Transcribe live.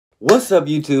What's up,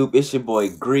 YouTube? It's your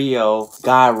boy Grio,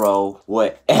 Gyro,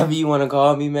 whatever you want to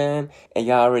call me, man. And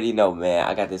y'all already know, man,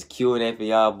 I got this Q&A for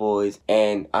y'all boys.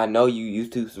 And I know you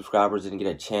YouTube subscribers didn't get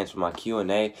a chance for my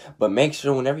Q&A, but make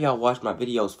sure whenever y'all watch my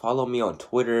videos, follow me on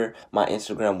Twitter, my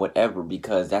Instagram, whatever,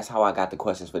 because that's how I got the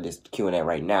questions for this Q&A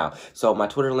right now. So my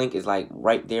Twitter link is like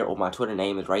right there, or my Twitter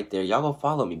name is right there. Y'all go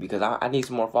follow me because I need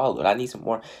some more followers. I need some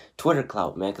more Twitter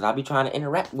clout, man, because I be trying to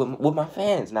interact with my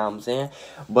fans, now I'm saying.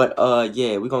 But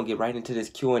yeah, we're gonna get right into this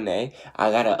Q&A.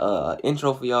 I got a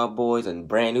intro for y'all boys, a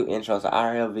brand new intro. It's an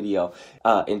IRL video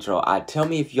intro. Tell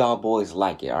me if y'all boys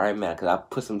like it, alright, man, because I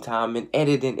put some time in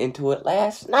editing into it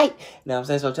last night. You know what I'm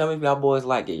saying? So tell me if y'all boys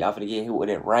like it. Y'all finna get hit with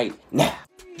it right now.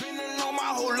 Been alone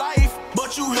my whole life,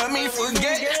 but you helped me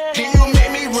forget. Then you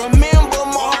made me remember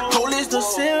my goal is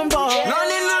December.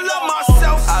 Learning to love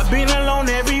myself. I've been alone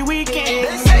every weekend.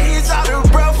 They say he's out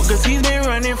of breath because he's been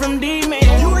running from demons.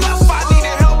 You left, I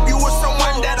needed help. You were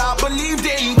someone that I believed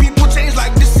in. People change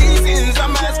like the seasons.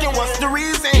 I'm asking what's the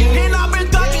reason. And I've been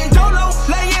thugging dolo,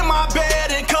 lay in my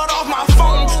bed and cut off my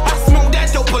phone. I smoke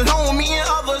that dope alone. Me and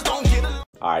others don't get along.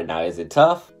 Alright, now is it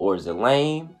tough or is it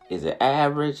lame? Is it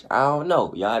average? I don't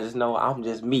know. Y'all just know I'm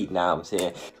just me, now I'm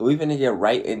saying. So we finna get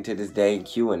right into this dang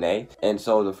Q&A. And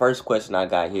so the first question I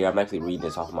got here, I'm actually reading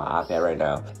this off my iPad right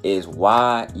now, is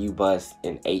why you bust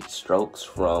in 8 strokes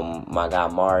from my guy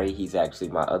Mari. He's actually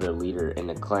my other leader in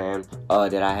the clan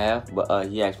that I have. But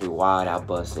he asked me why I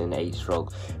bust in 8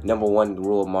 strokes. Number one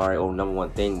rule, Mari, or number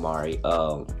one thing, Mari,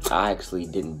 I actually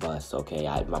didn't bust, okay?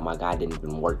 My guy didn't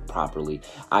even work properly.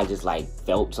 I just like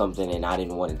felt something and I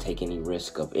didn't want to take any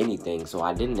risk of anything, so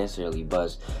I didn't necessarily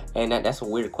bust. And that's a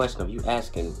weird question of you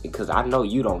asking, because I know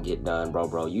you don't get done,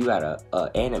 bro. You got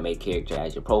a anime character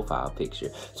as your profile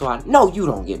picture, so I know you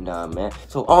don't get done, man.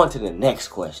 So on to the next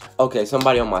question. Okay,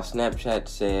 somebody on my Snapchat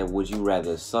said, would you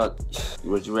rather suck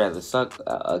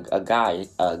a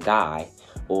guy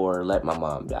or let my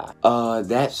mom die?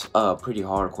 That's a pretty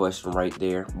hard question right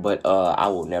there, but I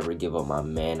will never give up my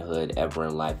manhood ever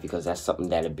in life, because that's something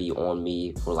that'll be on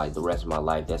me for like the rest of my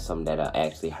life. That's something that'll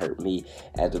actually hurt me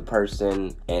as a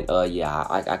person. And yeah,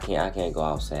 I can't go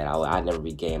outside. I never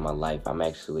be gay in my life. I'm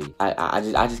actually I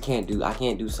just can't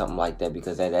do something like that,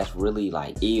 because that's really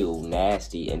like ew,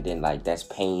 nasty, and then like that's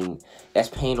pain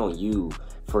on you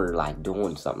for like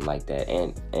doing something like that.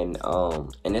 And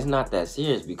it's not that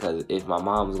serious, because if my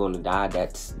mom's going to die,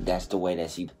 that's the way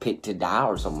that she picked to die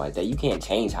or something like that. You can't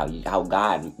change how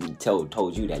God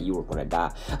told you that you were going to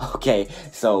die. Okay,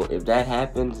 so if that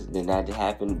happens, then that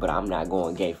happened, but I'm not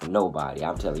going gay for nobody,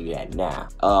 I'm telling you that now.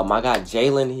 My guy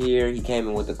Jalen here, he came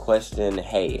in with the question,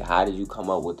 hey, how did you come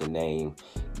up with the name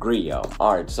Grio?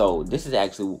 Alright, so this is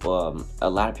actually a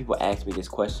lot of people ask me this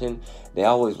question. They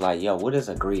always like, yo, what is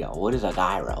a Grio? What is a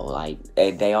gyro? Like,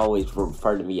 they always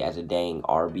refer to me as a dang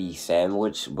RB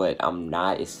sandwich, but I'm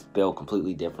not. It's spelled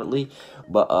completely differently.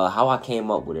 But how I came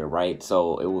up with it, right?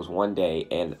 So it was one day,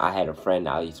 and I had a friend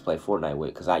I used to play Fortnite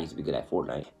with, because I used to be good at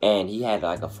Fortnite, and he had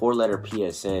like a 4-letter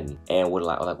PSN and with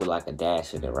like a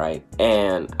dash in it, right?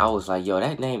 And I was like, yo,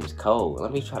 that name is cold.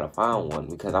 Let me try to find one,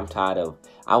 because I'm tired of.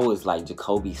 I was like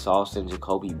Jacoby Saucin,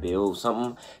 Jacoby Bill,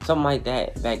 something like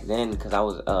that back then, because I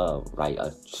was like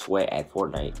a sweat at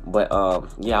Fortnite. But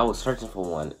yeah, I was searching for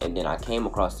one, and then I came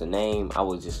across the name. I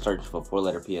was just searching for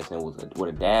 4-letter PSN with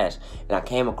a dash, and I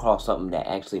came across something that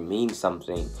actually means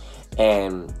something.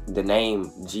 And the name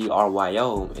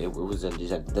Gryo, it was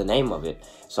just the name of it.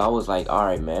 So I was like, all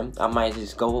right, man, I might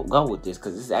just go with this,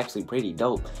 because this is actually pretty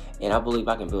dope, and I believe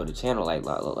I can build a channel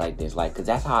like this, like, because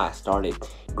that's how I started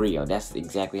Grio. That's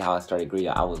exactly how I started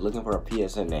Grio. I was looking for a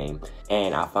PSN name,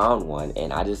 and I found one,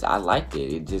 and I liked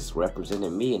it. It just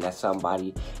represented me, and that's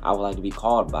somebody I would like to be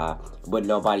called by. But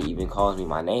nobody even calls me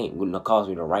my name, calls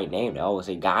me the right name. They always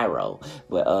say Gyro.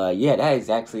 But yeah, that is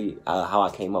actually how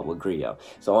I came up with Grio.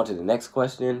 So on to the next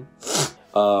question.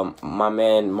 My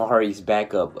man Mari's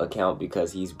backup account,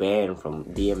 because he's banned from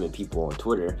DMing people on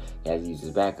Twitter, he has to use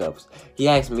his backups. He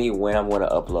asked me when I'm going to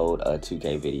upload a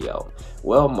 2K video.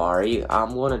 Well, Mari,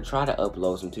 I'm going to try to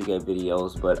upload some 2K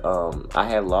videos, but I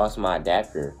have lost my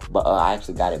adapter, but I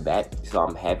actually got it back, so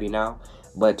I'm happy now.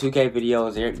 But 2K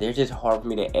videos, they're just hard for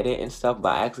me to edit and stuff,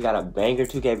 but I actually got a banger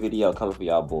 2K video coming for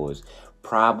y'all boys.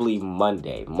 Probably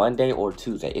Monday or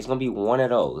Tuesday. It's gonna be one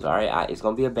of those, all right? It's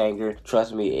gonna be a banger.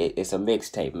 Trust me, it's a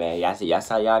mixtape, man. That's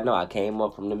how y'all know I came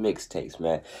up from the mixtapes,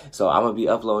 man. So I'm gonna be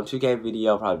uploading 2K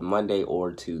video probably Monday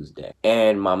or Tuesday.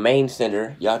 And my main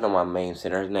center, y'all know my main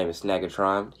center, his name is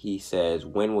Snaggatron. He says,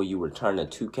 when will you return to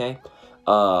 2K?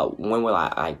 When will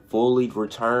I fully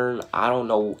return? I don't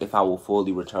know if I will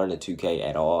fully return to 2K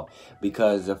at all,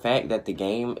 because the fact that the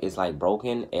game is like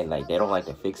broken and like they don't like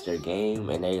to fix their game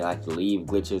and they like to leave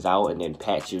glitches out and then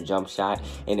patch your jump shot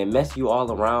and then mess you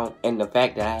all around, and the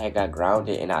fact that I had got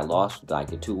grounded and I lost like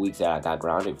the 2 weeks that I got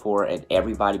grounded for and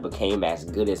everybody became as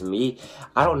good as me,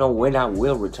 I don't know when I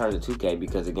will return to 2K,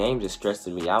 because the game just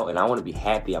stresses me out and I want to be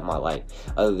happy in my life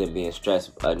other than being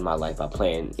stressed in my life by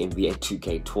playing NBA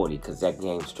 2K20, because that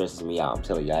game stresses me out. I'm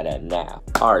telling y'all that now.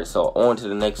 Alright, so on to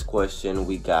the next question.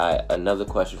 We got another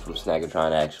question from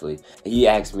Snaggatron. Actually, he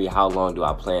asked me how long do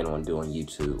I plan on doing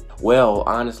YouTube. Well,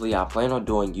 honestly, I plan on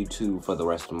doing YouTube for the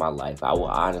rest of my life. I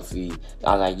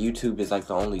like YouTube is like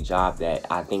the only job that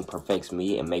I think perfects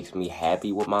me and makes me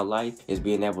happy with my life, is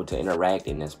being able to interact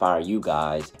and inspire you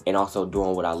guys, and also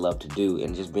doing what I love to do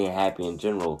and just being happy in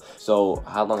general. So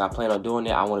how long I plan on doing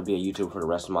it, I want to be a YouTuber for the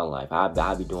rest of my life.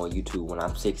 I'll be doing YouTube when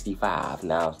I'm 65,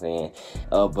 now I'm saying.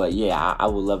 But yeah, I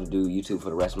would love to do YouTube for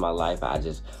the rest of my life. I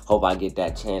just hope I get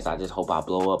that chance. I just hope I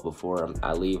blow up before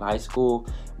I leave high school.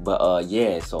 But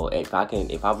yeah, so if I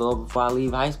blow up before I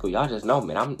leave high school, y'all just know,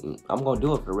 man, I'm gonna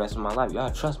do it for the rest of my life.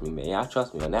 Y'all trust me, man. Y'all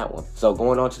trust me on that one. So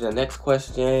going on to the next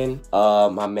question,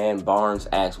 my man Barnes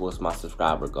asks, what's my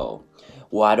subscriber goal?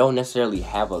 Well, I don't necessarily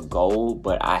have a goal,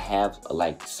 but I have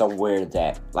like somewhere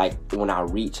that like when I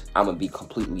reach, I'm gonna be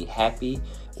completely happy.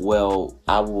 Well,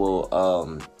 I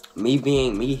will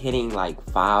me hitting like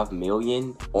 5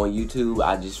 million on YouTube,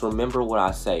 I just remember what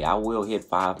I say. I will hit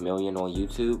 5 million on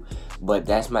YouTube, but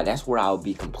that's where I'll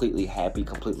be completely happy,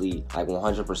 completely like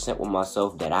 100% with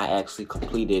myself, that I actually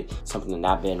completed something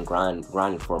that I've been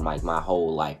grinding for like my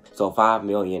whole life. So 5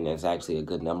 million is actually a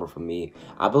good number for me.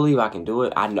 I believe I can do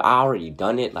it. I already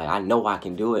done it. Like I know I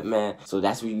can do it, man. So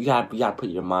that's what you gotta put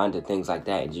your mind to things like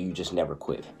that, and you just never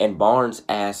quit. And Barnes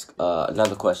asked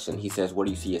another question. He says, where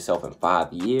do you see yourself in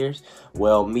 5 years?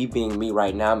 Well, me being me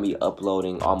right now, me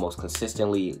uploading almost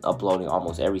consistently, uploading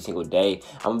almost every single day.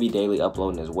 I'm gonna be daily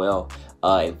uploading as well.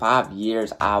 In 5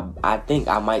 years, I think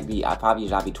I might be, 5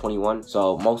 years I'll be 21.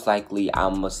 So most likely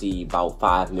I'm gonna see about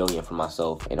 5 million for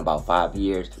myself in about 5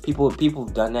 years. People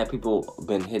have done that. People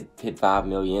been hit 5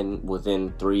 million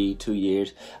within 2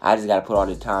 years. I just gotta put all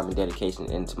the time and dedication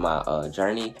into my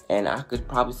journey, and I could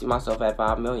probably see myself at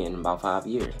 5 million in about 5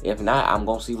 years. If not, I'm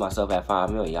gonna see myself at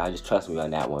 5 million. Y'all just trust me on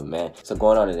that one, man. So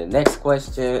going on to the next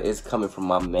question is coming from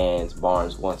my man's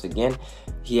Barnes once again.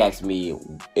 He asked me,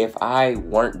 if I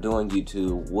weren't doing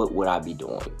YouTube, what would I be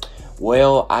doing?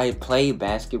 Well, I play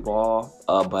basketball,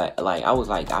 but like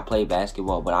I played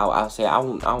basketball, but I'll say I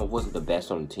wasn't the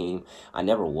best on the team. I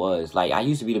never was. Like I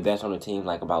used to be the best on the team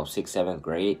like about 6th, 7th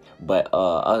grade, but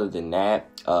other than that,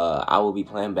 I will be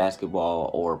playing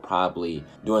basketball or probably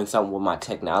doing something with my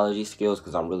technology skills,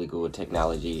 because I'm really good with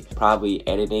technology. Probably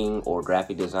editing or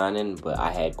graphic designing, but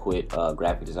I had quit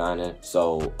graphic designing,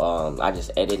 so I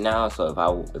just edit now. So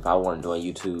if I weren't doing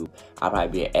YouTube, I'd probably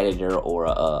be an editor or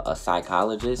a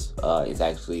psychologist. Is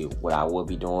actually what I would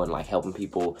be doing, like helping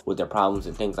people with their problems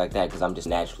and things like that, because I'm just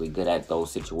naturally good at those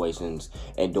situations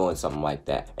and doing something like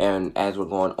that. And as we're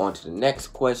going on to the next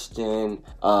question,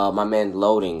 my man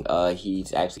Loading,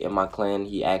 he's actually in my clan.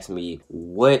 He asked me,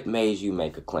 what made you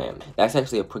make a clan? That's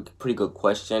actually a pretty good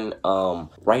question.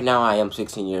 Right now I am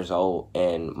 16 years old,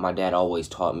 and my dad always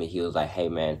taught me, he was like, hey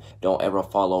man, don't ever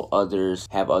follow others,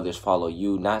 have others follow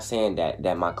you. Not saying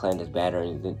that my clan is bad or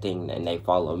anything and they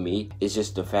follow me. It's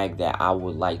just the fact that I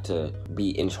would like to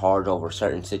be in charge over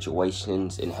certain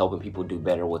situations and helping people do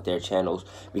better with their channels,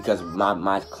 because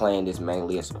my clan is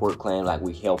mainly a support clan. Like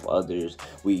we help others,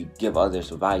 we give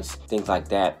others advice, things like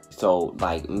that. So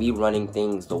like me running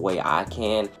things the way I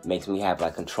can makes me have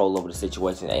like control over the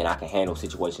situation, and I can handle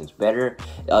situations better,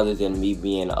 other than me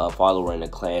being a follower in a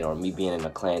clan, or me being in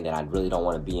a clan that I really don't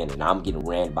want to be in and I'm getting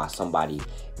ran by somebody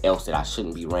else that I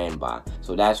shouldn't be ran by.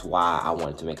 So that's why I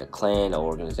wanted to make a clan or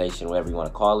organization, whatever you want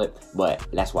to call it, but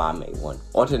that's why I made one.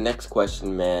 On to the next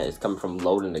question, man. It's coming from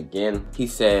Loden again. He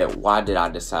said, why did I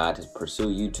decide to pursue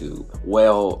YouTube?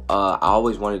 Well, I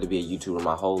always wanted to be a YouTuber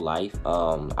my whole life.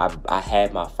 I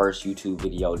had my first YouTube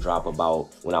video drop about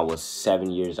when I was 7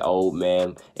 years old,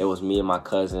 man. It was me and my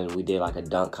cousin. We did like a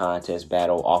dunk contest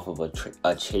battle off of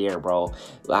a chair, bro.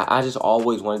 I just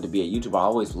always wanted to be a YouTuber. I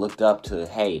always looked up to,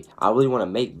 hey, I really want to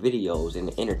make videos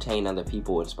and entertain other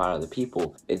people, inspire other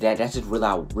people. That's just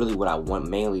really what I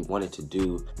mainly wanted to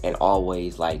do, and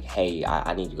always like hey,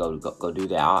 I need to go do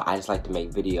that. I just like to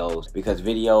make videos because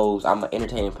videos, I'm an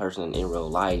entertaining person in real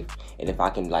life, and if I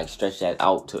can like stretch that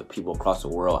out to people across the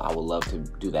world, I would love to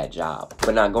do that job.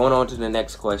 But now going on to the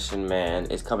next question, man,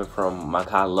 it's coming from my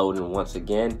guy Loden once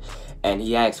again, and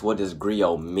he asks, what does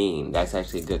griot mean? That's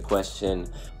actually a good question.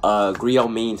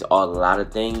 Griot means a lot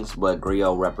of things, but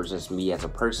griot represents me as a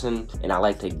person, and I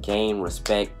like to gain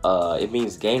respect. It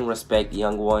means gain respect,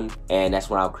 young one, and that's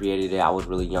when I created it. I was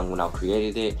really young when I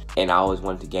created it, and I always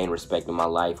wanted to gain respect in my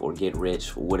life or get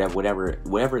rich, whatever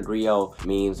griot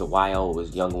means. The YO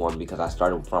was young one because I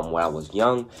started from when I was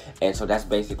young, and so that's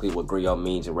basically what griot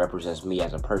means. It represents me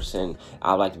as a person.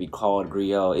 I would like to be called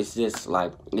griot. It's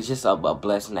just a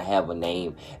blessing to have a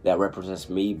name that represents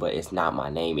me, but it's not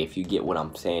my name, if you get what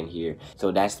I'm saying here.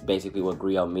 So that's basically what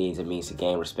griot means. It means to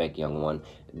gain respect, young one.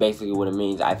 Basically what it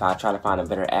means. If I try to find a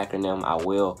better acronym, I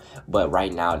will, but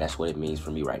right now that's what it means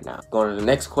for me right now. Going to the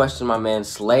next question, my man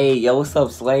Slade. Yo, what's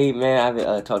up, Slade, man? I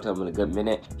haven't talked to him in a good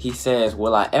minute. He says,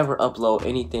 will I ever upload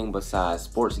anything besides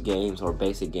sports games or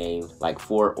basic games like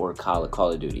Fort or Call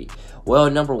of Duty? Well,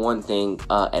 number one thing,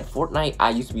 at Fortnite I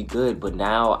used to be good, but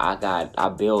now I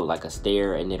build like a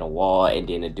stair and then a wall, and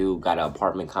then a dude got an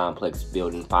apartment complex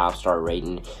building 5-star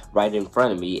rating right in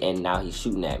front of me, and now he's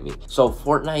shooting at me. So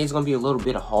Fortnite is gonna be a little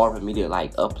bit hard for me to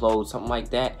like upload something like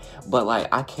that, but like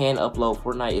I can upload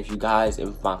Fortnite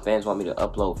if my fans want me to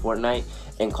upload Fortnite.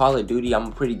 And Call of Duty, I'm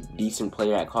a pretty decent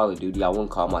player at Call of Duty. I wouldn't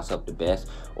call myself the best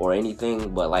or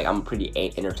anything, but like I'm a pretty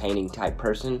entertaining type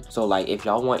person. So like if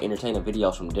y'all want entertaining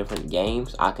videos from different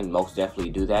games, I can most definitely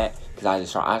do that, because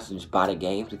I just buy the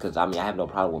games, because I mean I have no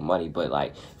problem with money, but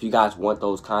like if you guys want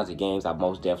those kinds of games, I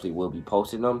most definitely will be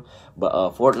posting them. But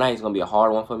Fortnite is gonna be a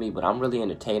hard one for me, but I'm really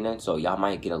entertaining, so y'all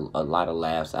might get a lot of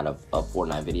laughs out of a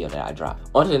Fortnite video that I drop.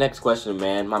 On to the next question,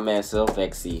 man. My man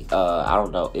Sylvexy, I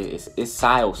don't know, it's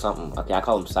Sile something. Okay, I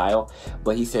call him Sile,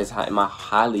 but he says, am I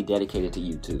highly dedicated to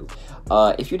YouTube?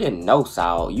 If you didn't know,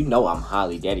 Sile, you know I'm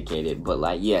highly dedicated. But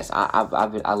like, yes, I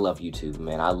love YouTube,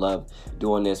 man. I love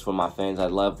doing this for my fans. I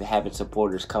love having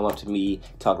supporters come up to me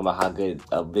talking about how good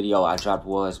a video I dropped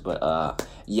was. But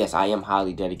yes, I am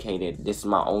highly dedicated. This is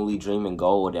my only dream and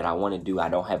goal that I want to do. I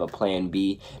don't have a plan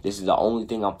B. This is the only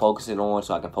thing I'm focusing on,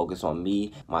 so I can focus on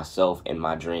me, myself, and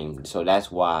my dream. So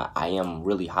that's why I am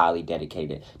really highly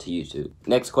dedicated to YouTube.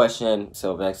 Next question,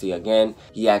 Sylvexy again.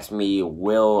 He asked me,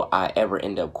 will I ever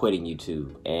end up quitting YouTube?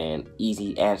 And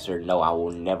easy answer, no, I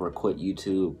will never quit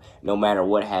YouTube. No matter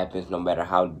what happens, no matter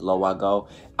how low I go.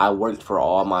 I worked for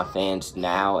all my fans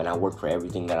now, and I work for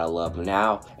everything that I love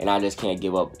now, and I just can't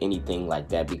give up anything like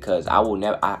that, because I will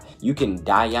never, you can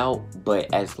die out,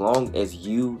 but as long as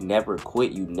you never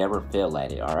quit, you never fail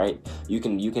at it. All right, you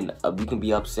can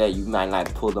be upset, you might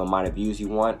not pull the amount of views you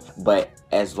want, but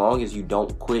as long as you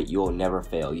don't quit, you'll never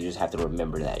fail. You just have to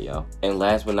remember that, yo. And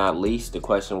last but not least, the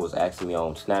question was asking me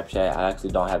on Snapchat. I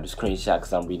actually don't have the screenshot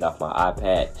because I'm reading off my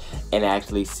iPad, and it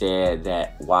actually said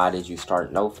that, why did you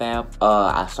start NoFap?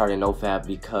 I started NoFap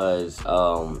because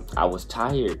I was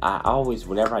tired. I always,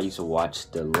 whenever I used to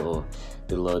watch the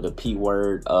P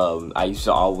word, I used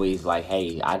to always like,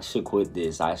 hey, I should quit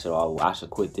this, I should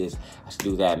quit this, I should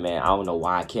do that, man. I don't know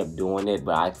why I kept doing it,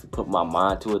 but I put my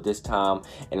mind to it this time,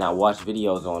 and I watched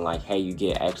videos on like, hey, you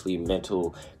get actually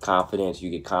mental confidence,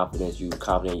 you get confidence, you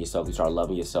confident in yourself, you start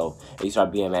loving yourself, and you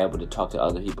start being able to talk to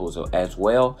other people as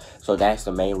well. So that's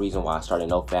the main reason why I started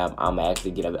NoFap. I'm gonna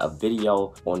actually get a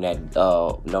video on that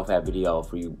NoFap video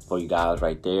for you guys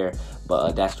right there,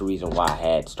 but that's the reason why I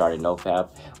had started NoFap.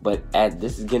 But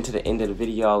this is getting to the end of the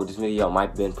video. This video might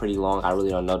have been pretty long. I really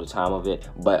don't know the time of it,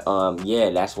 but yeah,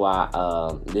 that's why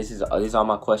these are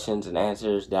my questions and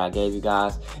answers that I gave you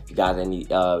guys. If you guys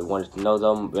wanted to know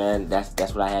them, man,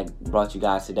 that's what I had brought you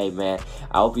guys today, man.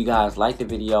 I hope you guys like the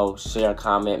video, share,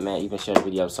 comment, man, even share the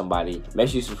video with somebody. Make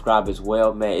sure you subscribe as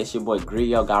well, man. It's your boy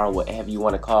DRIBBLE, whatever you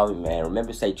want to call me, man.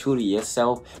 Remember, stay true to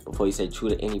yourself before you say true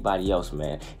to anybody else,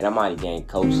 man. And I'm out of the game,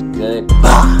 coach.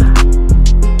 Goodbye.